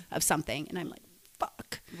full of something, and I'm like,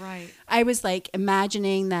 fuck. Right. I was like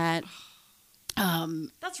imagining that.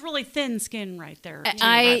 That's really thin skin right there. too, and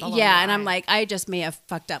right below your I'm eye. like, I just may have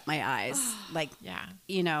fucked up my eyes. Like,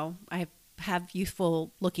 Yeah. I have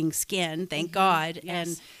youthful looking skin, thank God,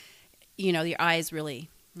 Yes. and your eyes really.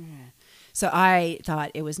 So I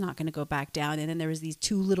thought it was not going to go back down, and then there was these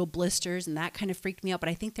two little blisters, and that kind of freaked me out. But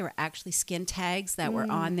I think they were actually skin tags that were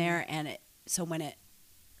on there, and so when it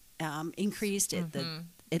increased, it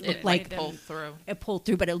looked like pulled through. it pulled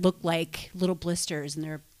through, but it looked like little blisters, and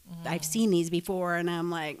they're. I've seen these before, and I'm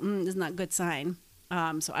like, this is not a good sign.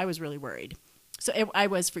 So I was really worried. So I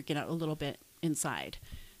was freaking out a little bit inside.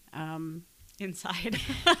 Inside.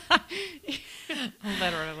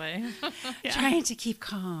 Literally. Trying to keep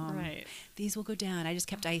calm. Right. These will go down. I just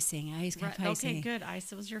kept icing. I just kept Right. icing. Okay, good.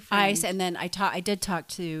 Ice was your friend. Ice, and then I did talk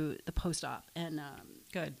to the post-op, and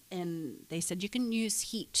Good. and they said you can use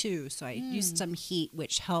heat too. So I used some heat,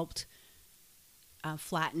 which helped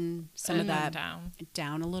flatten some of that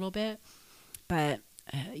down a little bit. But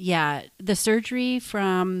the surgery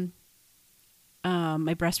from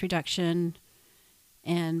my breast reduction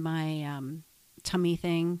and my tummy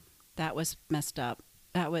thing, that was messed up.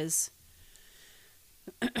 That was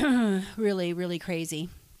really, really crazy.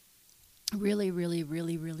 Really, really,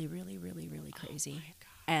 really, really, really, really, really crazy. my gosh.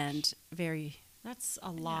 And very. That's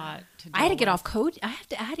a lot to do. I had to get off code. I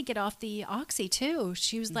had to get off the oxy too.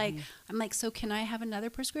 She was like, I'm like, so can I have another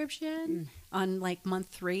prescription on like month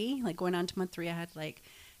 3? Like going on to month 3, I had like,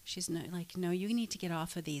 she's no, you need to get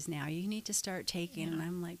off of these now. You need to start taking. And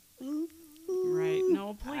I'm like, Right.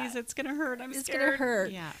 No, please. It's going to hurt. I'm it's scared. gonna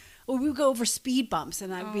hurt. Yeah. Or we would go over speed bumps,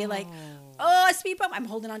 and I'd be like, oh, a speed bump. I'm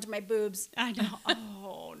holding on to my boobs. I know.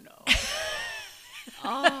 Oh, no.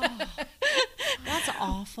 Oh, that's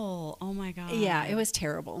awful. Oh, my God. Yeah, it was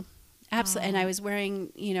terrible. Absolutely. And I was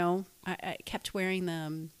wearing, I kept wearing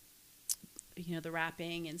the, the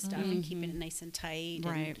wrapping and stuff and keeping it nice and tight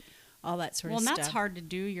Right. and all that sort Well, of and stuff. that's hard to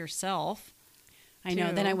do yourself. I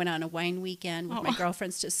know. Then I too. went on a wine weekend with my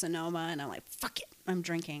girlfriends to Sonoma, and I'm like, fuck it, I'm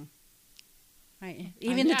drinking. Right.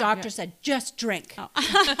 Even the doctor said, just drink. Oh.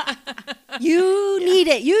 You need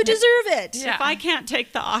it. You deserve it. Yeah. If I can't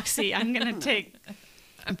take the oxy, I'm going to take.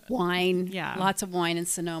 Wine. Yeah. Lots of wine in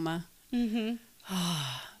Sonoma. Mm-hmm.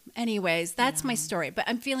 Anyways, that's my story. But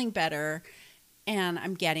I'm feeling better, and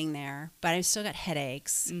I'm getting there. But I've still got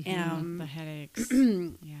headaches. The headaches.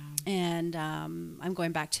 Yeah. And I'm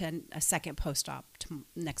going back to a second post-op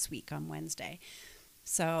next week on Wednesday.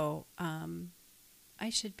 So I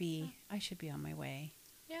should be on my way.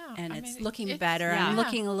 Yeah. And I it's mean, looking it's- better. yeah. I'm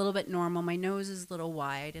looking a little bit normal. My nose is a little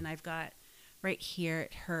wide, and I've got right here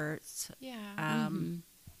it hurts. Yeah. Um,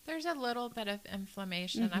 There's a little bit of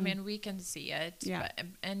inflammation. I mean, we can see it. Yeah. But,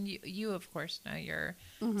 and you, of course, know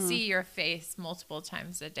see your face multiple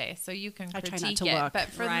times a day, so you can critique try not to it. look. But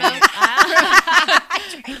for Right.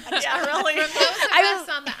 yeah, really. For those of us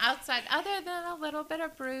on the outside, other than a little bit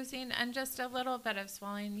of bruising and just a little bit of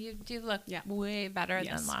swelling, you do look way better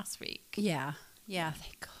than last week. Yeah. Yeah.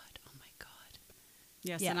 Thank God. Oh my God.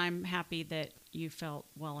 Yes, Yeah. and I'm happy that you felt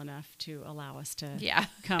well enough to allow us to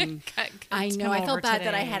come. I know. come I over felt bad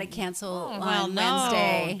that I today. had to cancel on Well,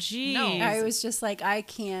 Wednesday. no, geez. No. I was just like, I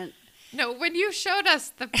can't. No, when you showed us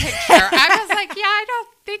the picture, I was like, yeah, I don't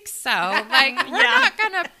think so. Like, we're not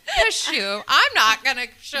going to push you. I'm not going to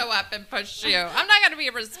show up and push you. I'm not going to be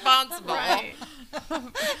responsible. Right.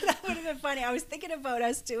 That would have been funny. I was thinking about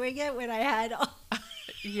us doing it when I had all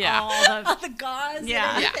All the gauze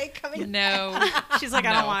Yeah. and everything coming. No. She's like,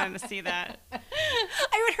 I don't want him to see that.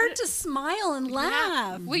 I would hurt to smile and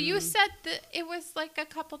laugh. Well, you said that it was like a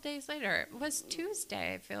couple days later. It was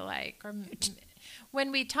Tuesday, I feel like, or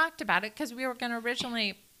when we talked about it, because we were going to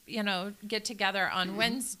originally, get together on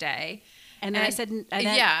Wednesday. And then I said,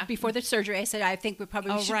 before the surgery, I said, I think we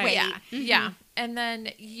probably should wait. Yeah, yeah. And then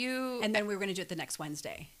you... And then we were going to do it the next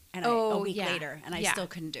Wednesday. And a week later. And I still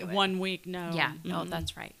couldn't do it. 1 week, no. Yeah, no,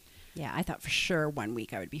 that's right. Yeah, I thought for sure 1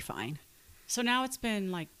 week I would be fine. So now it's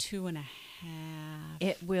been like 2.5.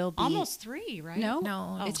 It will be. Almost 3, right? No,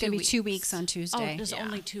 No, it's 2 going to be weeks. 2 weeks on Tuesday. Oh, there's Yeah.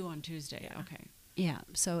 only 2 on Tuesday. Yeah. Okay. Yeah,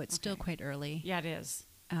 so it's still quite early. Yeah, it is.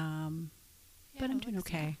 But I'm doing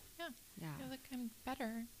okay. Yeah. You're looking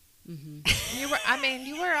better. Mm-hmm.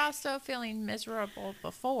 You were also feeling miserable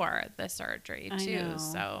before the surgery I too. know.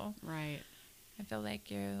 So Right. I feel like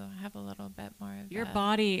you have a little bit more of Your that.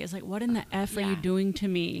 body is like, what in the F are you doing to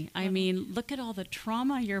me? I mean, look at all the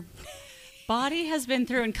trauma your body has been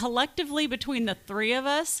through. And collectively, between the 3 of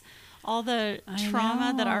us, all the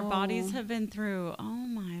trauma that our bodies have been through. Oh,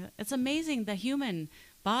 my. It's amazing, the human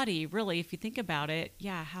body, really, if you think about it.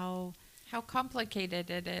 Yeah, how complicated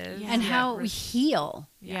it is. And how we heal.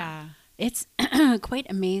 Yeah. It's quite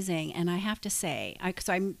amazing. And I have to say, because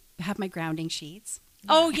I have my grounding sheets.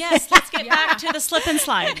 Oh, yes. Let's get back to the slip and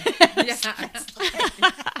slide.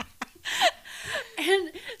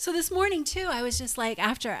 And so this morning too, I was just like,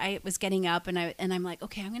 after I was getting up and I'm like,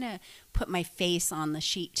 okay, I'm going to put my face on the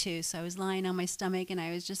sheet too. So I was lying on my stomach and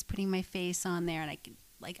I was just putting my face on there, and I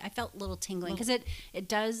felt a little tingling because it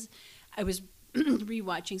does. I was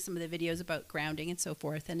rewatching some of the videos about grounding and so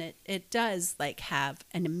forth, and it does like have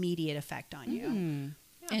an immediate effect on you.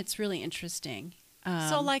 Yeah. It's really interesting.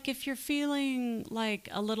 So like if you're feeling like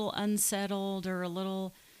a little unsettled or a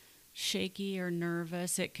little shaky or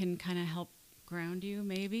nervous, it can kind of help ground you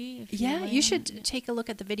maybe? You should take a look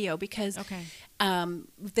at the video because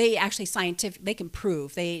they actually they can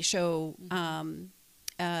prove. They show with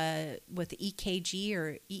the EKG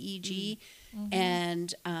or EEG,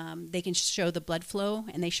 and they can show the blood flow,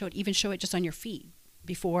 and they even show it just on your feet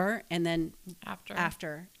before and then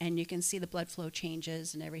after, and you can see the blood flow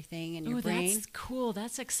changes and everything in your brain. That's cool.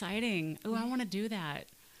 That's exciting. Oh, I want to do that.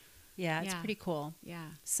 Yeah, it's pretty cool. Yeah.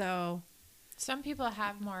 So some people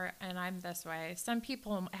have more, and I'm this way, some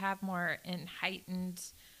people have more heightened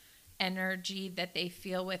energy that they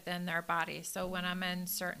feel within their body. So when I'm in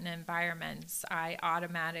certain environments, I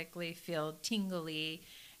automatically feel tingly,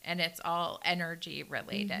 and it's all energy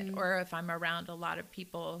related. Or if I'm around a lot of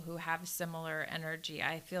people who have similar energy,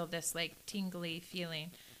 I feel this like tingly feeling.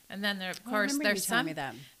 And then there's some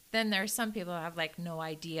people who have like no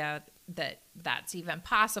idea that that's even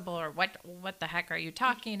possible, or what the heck are you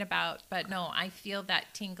talking about? But no, I feel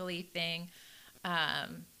that tingly thing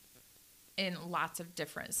in lots of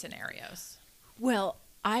different scenarios. Well,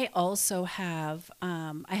 I also have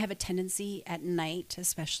I have a tendency at night,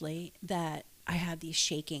 especially, that I have these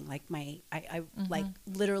shaking, like like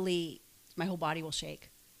literally my whole body will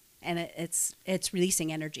shake, and it's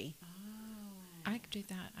releasing energy. I could do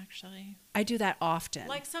that, actually. I do that often.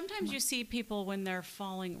 Like sometimes you see people when they're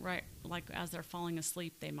falling, right, like as they're falling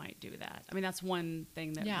asleep, they might do that. I mean, that's one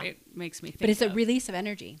thing that it makes me think. But it's of. a release of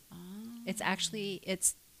energy. Oh. It's actually,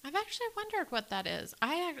 I've actually wondered what that is.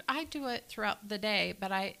 I do it throughout the day,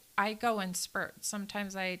 but I go in spurts.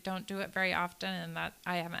 Sometimes I don't do it very often, and that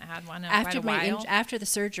I haven't had one in quite a while. After the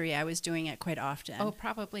surgery, I was doing it quite often. Oh,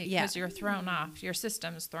 probably because you're thrown off. Your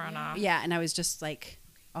system's thrown off. Yeah, and I was just like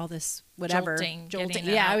all this whatever jolting.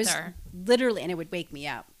 Yeah, I was literally, and it would wake me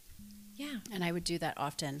up. Yeah, and I would do that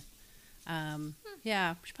often.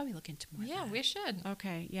 Yeah, we should probably look into more. Yeah, we should.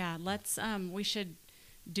 Okay, yeah, let's. We should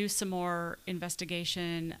do some more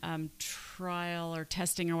investigation, trial or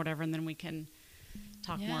testing or whatever, and then we can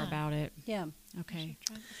talk more about it. Yeah. Okay.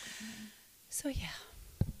 So yeah.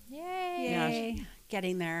 Yay! Yeah.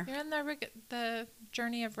 getting there. You're in the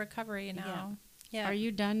journey of recovery now. Yeah. Are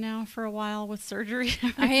you done now for a while with surgery?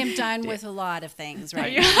 I am done with a lot of things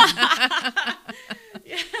right now.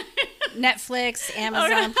 Netflix,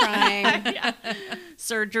 Amazon Prime.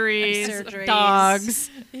 Surgeries, dogs.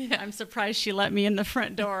 Yeah. I'm surprised she let me in the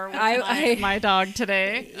front door with my dog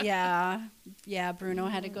today. Yeah. Bruno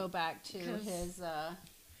had to go back to his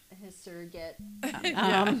surrogate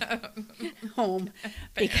home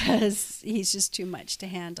because he's just too much to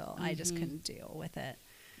handle. I just couldn't deal with it.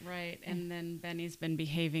 Right, and then Benny's been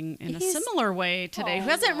behaving in a similar way today. He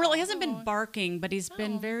hasn't been barking, but he's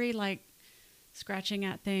been very like scratching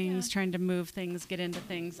at things, trying to move things, get into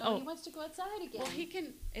things. Oh, he wants to go outside again. Well, he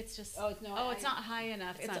can. It's just. It's not high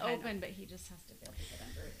enough. It's open, but he just has to be able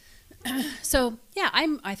to get under it. So yeah,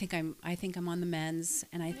 I think I'm on the mends,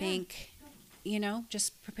 and I think.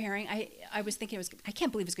 Just preparing. I was thinking I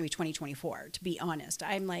can't believe it's going to be 2024, to be honest.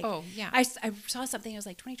 I'm like, oh, yeah. I saw something. I was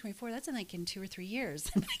like, 2024, that's in 2 or 3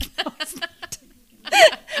 years. I'm like, no, it's not.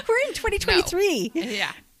 We're in 2023. No.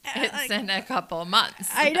 Yeah. It's in a couple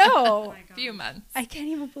months. I know. A few months. I can't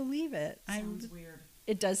even believe it. Sounds weird.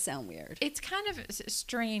 It does sound weird. It's kind of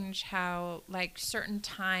strange how like certain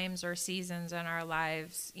times or seasons in our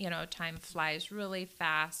lives, time flies really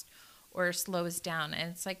fast or slows down.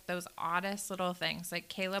 And it's like those oddest little things. Like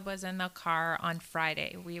Caleb was in the car on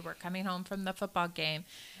Friday. We were coming home from the football game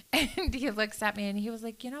and he looks at me and he was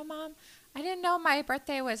like, Mom, I didn't know my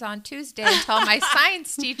birthday was on Tuesday until my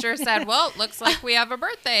science teacher said, well, it looks like we have a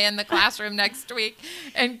birthday in the classroom next week.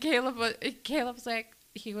 And Caleb's like,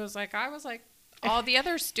 I was like, all the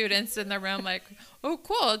other students in the room like, oh,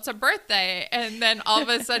 cool, it's a birthday. And then all of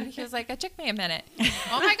a sudden he was like, it took me a minute.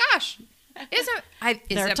 Oh my gosh. Is it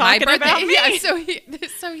my birthday? About me. Yeah.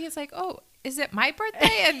 So he's like, oh, is it my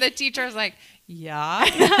birthday? And the teacher's like,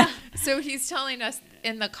 yeah. So he's telling us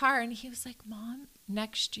in the car, and he was like, Mom,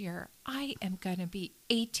 next year I am going to be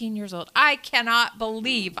 18 years old. I cannot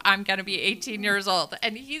believe I'm going to be 18 years old.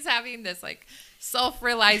 And he's having this like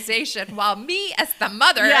self-realization while me as the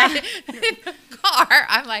mother in the car,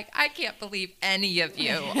 I'm like, I can't believe any of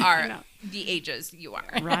you are the ages you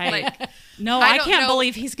are. Right. Like, I can't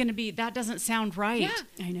believe he's going to be, that doesn't sound right. Yeah,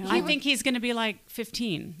 I know. I think he's going to be like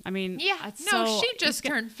 15. I mean, she just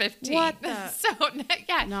turned 15. What the? So, he's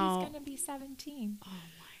going to be 17. Oh, my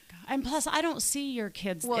God. And plus, I don't see your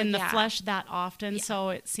kids in the flesh that often, so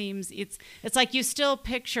it seems, it's like you still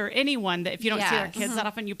picture anyone that if you don't see their kids that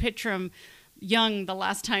often, you picture them young the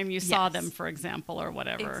last time you saw them, for example, or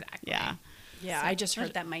whatever. Exactly. Yeah, I just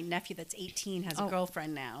heard that my nephew that's 18 has a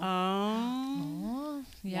girlfriend now. Oh.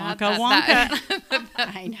 Yeah. Wonka.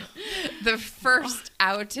 I know. The first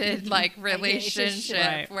outed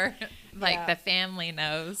relationship where the family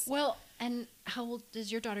knows. Well, and how old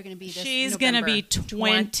is your daughter going to be this She's going to be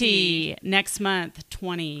 20 next month.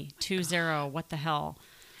 20. What the hell?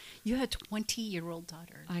 You have a 20-year-old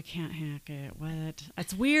daughter. I can't hack it. What?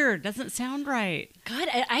 It's weird. Doesn't sound right. God,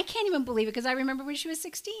 I can't even believe it because I remember when she was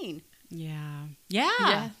 16. Yeah.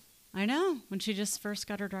 I know. When she just first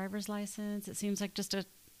got her driver's license, it seems like just the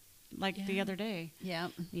other day. Yeah.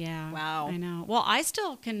 Yeah. Wow. I know. Well, I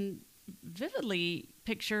still can vividly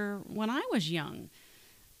picture when I was young.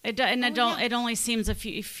 It only seems a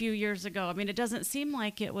few years ago. I mean, it doesn't seem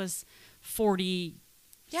like it was 40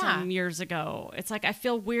 some years ago. It's like I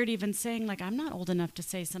feel weird even saying like I'm not old enough to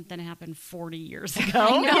say something happened 40 years ago.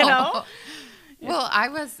 I know. You know? Well,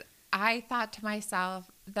 I thought to myself,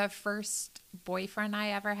 the first boyfriend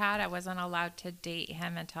I ever had, I wasn't allowed to date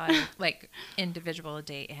him until I individual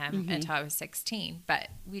date him until I was 16, but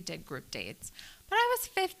we did group dates. But I was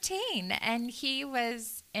 15 and he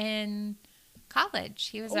was in college.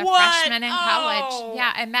 He was a freshman in college.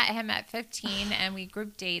 Yeah, I met him at 15 and we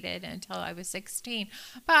group dated until I was 16.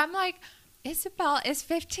 But I'm like, Isabel is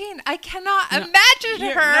 15. I cannot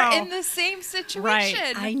imagine her in the same situation.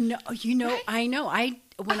 Right. I know. I know.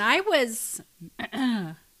 When I was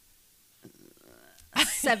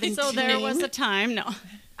 17. So there was a time. No.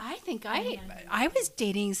 I think I was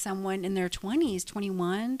dating someone in their 20s,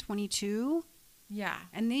 21, 22. Yeah.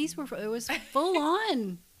 And it was full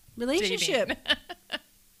on relationship.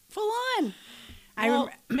 Full on.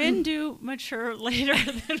 Men do mature later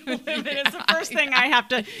than women. It's the first thing I have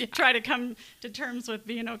to try to come to terms with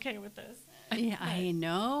being okay with this. Yeah, I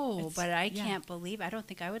know, but I can't believe. I don't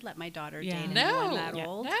think I would let my daughter date anyone that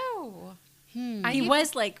old. No. He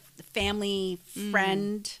was like the family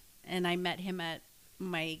friend, and I met him at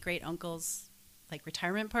my great uncle's like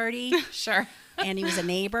retirement party. Sure. And he was a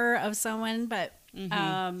neighbor of someone, but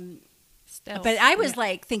Still. But I was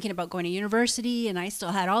like thinking about going to university, and I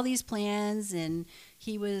still had all these plans, and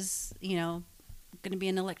he was, going to be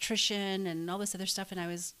an electrician and all this other stuff. And I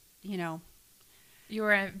was, You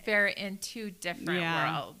were in two different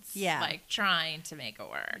worlds. Yeah. Like trying to make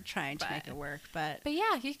it work. But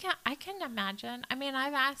yeah, I can imagine. I mean,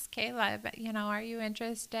 I've asked Caleb, are you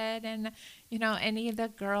interested in, any of the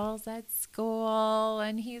girls at school?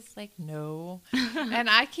 And he's like, no. And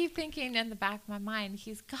I keep thinking in the back of my mind,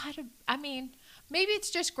 he's got to, maybe it's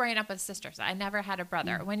just growing up with sisters. I never had a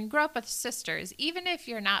brother. When you grow up with sisters, even if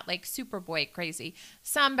you're not like super boy crazy,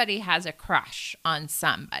 somebody has a crush on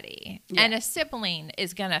somebody. Yeah. And a sibling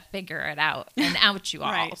is going to figure it out and out you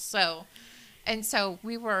all. Right. So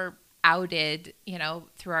we were outed,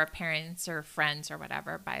 through our parents or friends or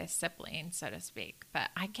whatever by a sibling, so to speak. But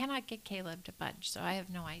I cannot get Caleb to budge, so I have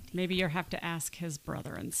no idea. Maybe you have to ask his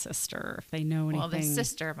brother and sister if they know anything. Well, the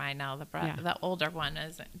sister might know. The older one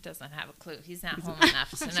doesn't have a clue. He's not home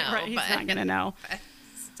enough to know. Right, he's not going to know.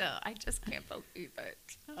 Still, I just can't believe it.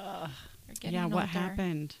 Yeah, what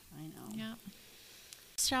happened? I know. Yeah.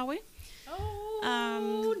 Shall we?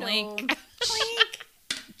 Oh, Clink. Clink.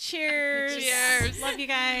 Cheers. Cheers. Love you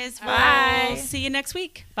guys. Bye. We'll see you next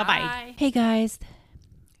week. Bye-bye. Hey guys,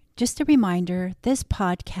 just a reminder, this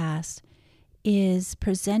podcast is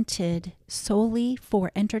presented solely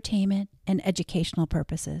for entertainment and educational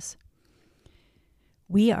purposes.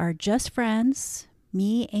 We are just friends,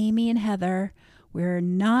 me, Amy, and Heather. We're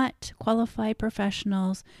not qualified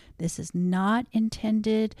professionals. This is not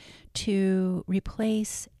intended to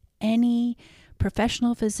replace any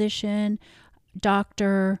professional physician,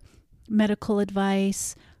 doctor, medical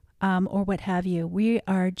advice, or what have you. We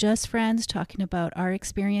are just friends talking about our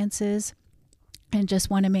experiences and just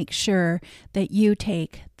want to make sure that you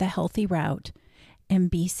take the healthy route and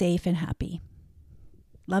be safe and happy.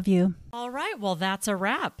 Love you. All right. Well, that's a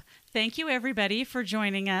wrap. Thank you, everybody, for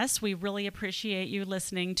joining us. We really appreciate you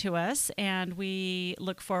listening to us, and we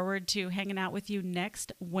look forward to hanging out with you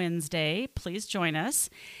next Wednesday. Please join us.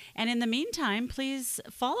 And in the meantime, please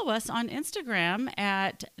follow us on Instagram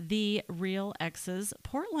at The Real Exes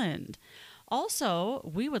Portland. Also,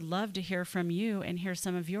 we would love to hear from you and hear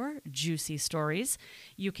some of your juicy stories.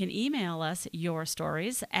 You can email us your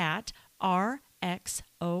stories at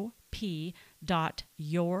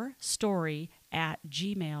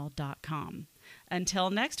rxop.yourstory@gmail.com. Until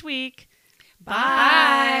next week,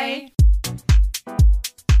 Bye. bye.